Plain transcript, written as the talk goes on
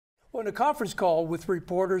Well, in a conference call with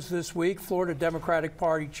reporters this week, Florida Democratic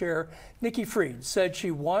Party Chair Nikki Fried said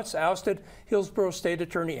she wants ousted Hillsborough State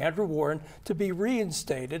Attorney Andrew Warren to be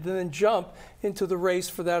reinstated and then jump into the race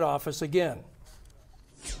for that office again.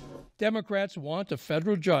 Democrats want a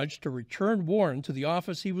federal judge to return Warren to the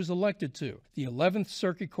office he was elected to. The 11th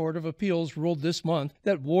Circuit Court of Appeals ruled this month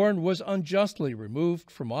that Warren was unjustly removed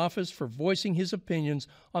from office for voicing his opinions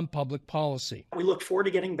on public policy. We look forward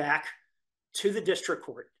to getting back to the district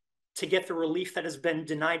court to get the relief that has been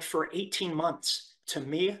denied for 18 months to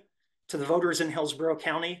me, to the voters in Hillsborough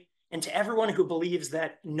County, and to everyone who believes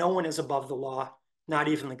that no one is above the law, not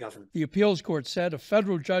even the governor. The appeals court said a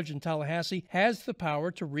federal judge in Tallahassee has the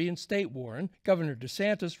power to reinstate Warren. Governor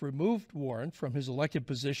DeSantis removed Warren from his elected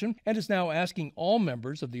position and is now asking all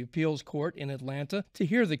members of the appeals court in Atlanta to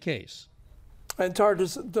hear the case. And Tar,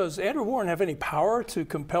 does Andrew Warren have any power to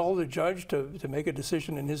compel the judge to make a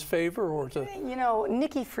decision in his favor, or to? You know,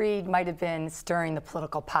 Nikki Fried might have been stirring the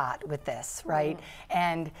political pot with this, right?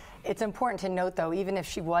 And it's important to note, though, even if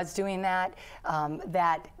she was doing that,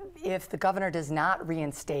 that if the governor does not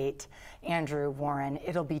reinstate Andrew Warren,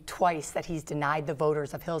 it'll be twice that he's denied the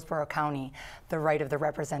voters of Hillsborough County the right of the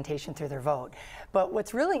representation through their vote. But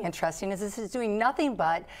what's really interesting is this is doing nothing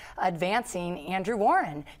but advancing Andrew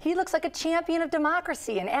Warren. He looks like a champion of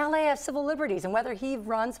democracy, an ally of civil liberties, and whether he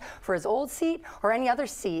runs for his old seat or any other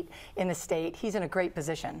seat in the state, he's in a great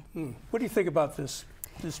position. What do you think about this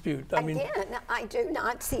dispute? Again, I do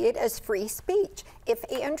not see it as free speech. If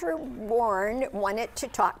Andrew Warren wanted to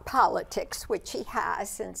talk politics, which he has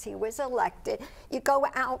since he was elected, you go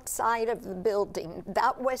outside of the building.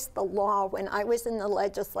 That was the law when I was in the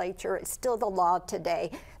legislature. It's still the law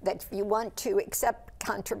today, that if you want to accept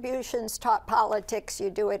contributions, talk politics, you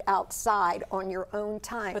do it outside on your own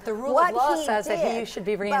time. But the rule of law says that he should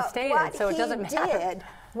be reinstated, so it doesn't matter.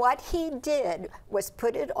 What he did was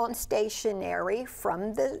put it on stationery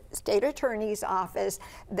from the state attorney's office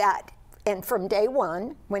and from day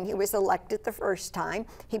one, when he was elected the first time,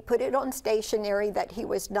 he put it on stationery that he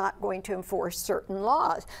was not going to enforce certain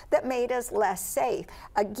laws that made us less safe.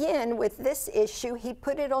 Again, with this issue, he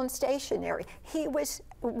put it on stationery. He was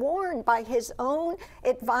warned by his own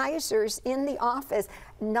advisors in the office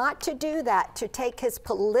not to do that, to take his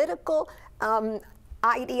political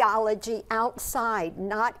ideology outside,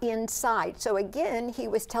 not inside. So again, he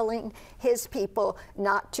was telling his people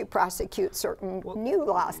not to prosecute certain new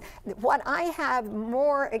laws. What I have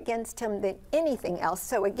more against him than anything else,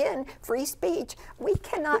 so again, free speech, we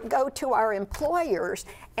cannot go to our employers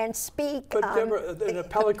and speak. But Deborah, an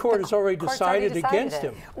appellate court has already decided against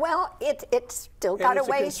him. Well, it's still got a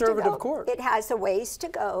ways to go. Court. It has a ways to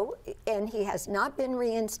go, and he has not been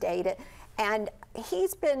reinstated. And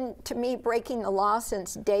he's been, to me, breaking the law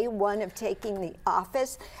since day one of taking the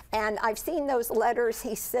office. And I've seen those letters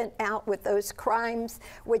he sent out with those crimes,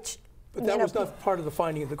 which... But that was not part of the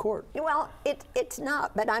finding of the court. Well, it's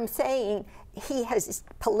not, but I'm saying he has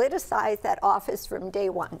politicized that office from day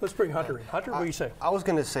one. Let's bring Hunter in. Hunter, what do you say? I was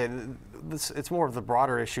going to say, it's more of the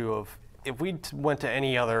broader issue of, if we went to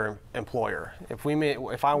any other employer,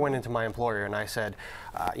 if I went into my employer and I said,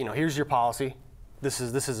 you know, here's your policy, this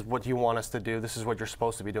is what you want us to do, this is what you're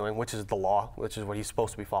supposed to be doing, which is the law, which is what he's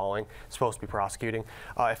supposed to be following, supposed to be prosecuting.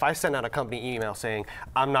 If I send out a company email saying,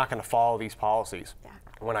 I'm not going to follow these policies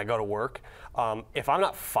when I go to work, if I'm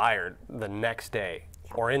not fired the next day,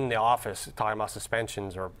 or in the office talking about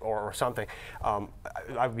suspensions or something,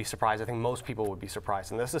 I would be surprised. I think most people would be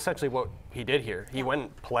surprised. And that's essentially what he did here. He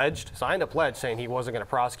went and signed a pledge saying he wasn't going to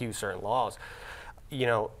prosecute certain laws. You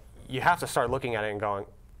know, you have to start looking at it and going,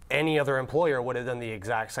 any other employer would have done the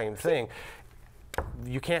exact same thing.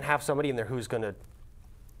 You can't have somebody in there who's going to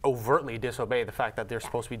overtly disobey the fact that they're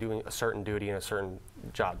supposed to be doing a certain duty in a certain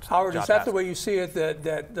job. Howard, is that the way you see it?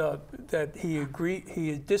 That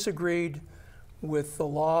he disagreed with the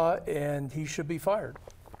law and he should be fired?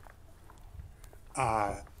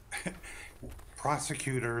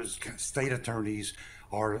 Prosecutors, state attorneys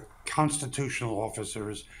are constitutional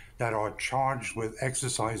officers that are charged with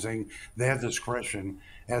exercising their discretion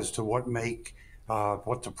as to what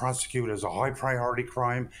to prosecute as a high priority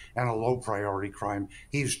crime and a low priority crime.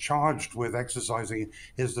 He's charged with exercising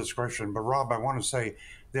his discretion. But Rob, I want to say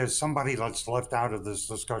there's somebody that's left out of this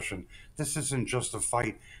discussion. This isn't just a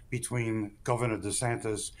fight between Governor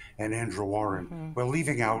DeSantis and Andrew Warren. We're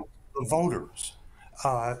leaving out the voters.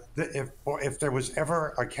 If there was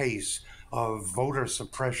ever a case of voter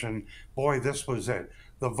suppression, boy, this was it.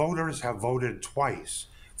 The voters have voted twice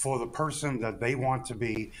for the person that they want to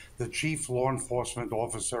be the chief law enforcement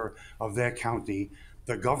officer of their county.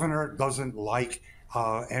 The governor doesn't like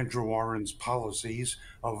Andrew Warren's policies,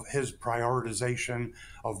 of his prioritization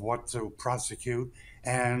of what to prosecute.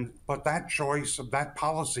 But that choice, that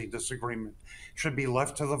policy disagreement, should be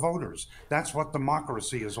left to the voters. That's what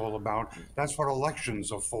democracy is all about. That's what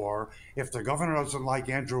elections are for. If the governor doesn't like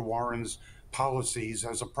Andrew Warren's policies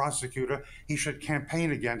as a prosecutor, he should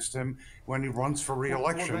campaign against him when he runs for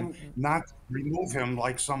re-election, not remove him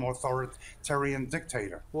like some authoritarian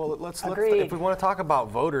dictator. Well, if we want to talk about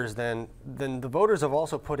voters, then the voters have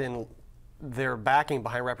also put in their backing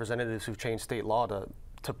behind representatives who've changed state law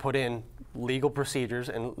to put in legal procedures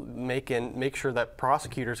and make sure that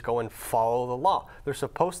prosecutors go and follow the law. They're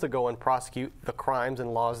supposed to go and prosecute the crimes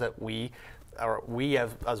and laws that we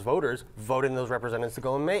as voters voted in those representatives to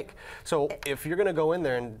go and make. So if you're going to go in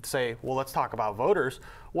there and say, well, let's talk about voters,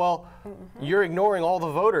 well, you're ignoring all the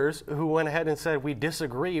voters who went ahead and said we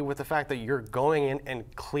disagree with the fact that you're going in and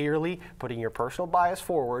clearly putting your personal bias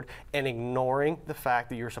forward and ignoring the fact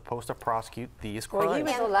that you're supposed to prosecute these crimes.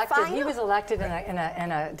 Well, he was elected in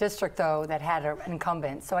a district, though, that had an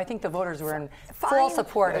incumbent. So I think the voters were in full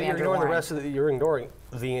support of Andrew Warren. You're ignoring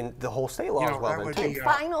the whole state law as well. And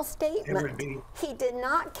final statement, he did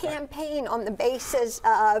not campaign on the basis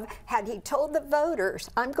of, had he told the voters,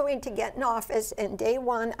 I'm going to get in office and day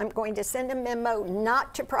one, I'm going to send a memo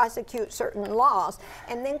not to prosecute certain laws,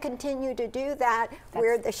 and then continue to do that,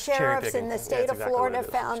 where the sheriffs in the state of Florida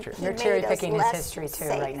found he You're cherry picking his history too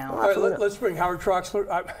right now. All right, let's bring Howard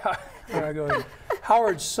Troxler.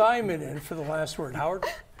 Howard Simon in for the last word. Howard?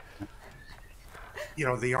 You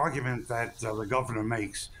know, the argument that the governor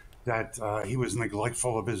makes that he was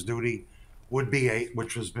neglectful of his duty would be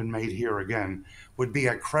which has been made here again, would be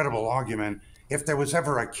a credible argument if there was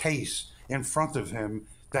ever a case in front of him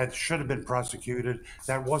that should have been prosecuted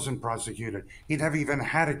that wasn't prosecuted. He'd never even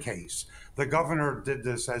had a case. The governor did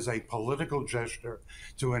this as a political gesture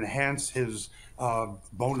to enhance his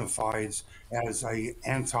bona fides as a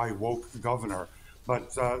anti-woke governor.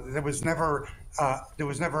 But there was never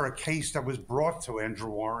a case that was brought to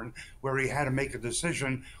Andrew Warren where he had to make a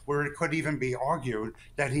decision where it could even be argued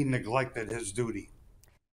that he neglected his duty.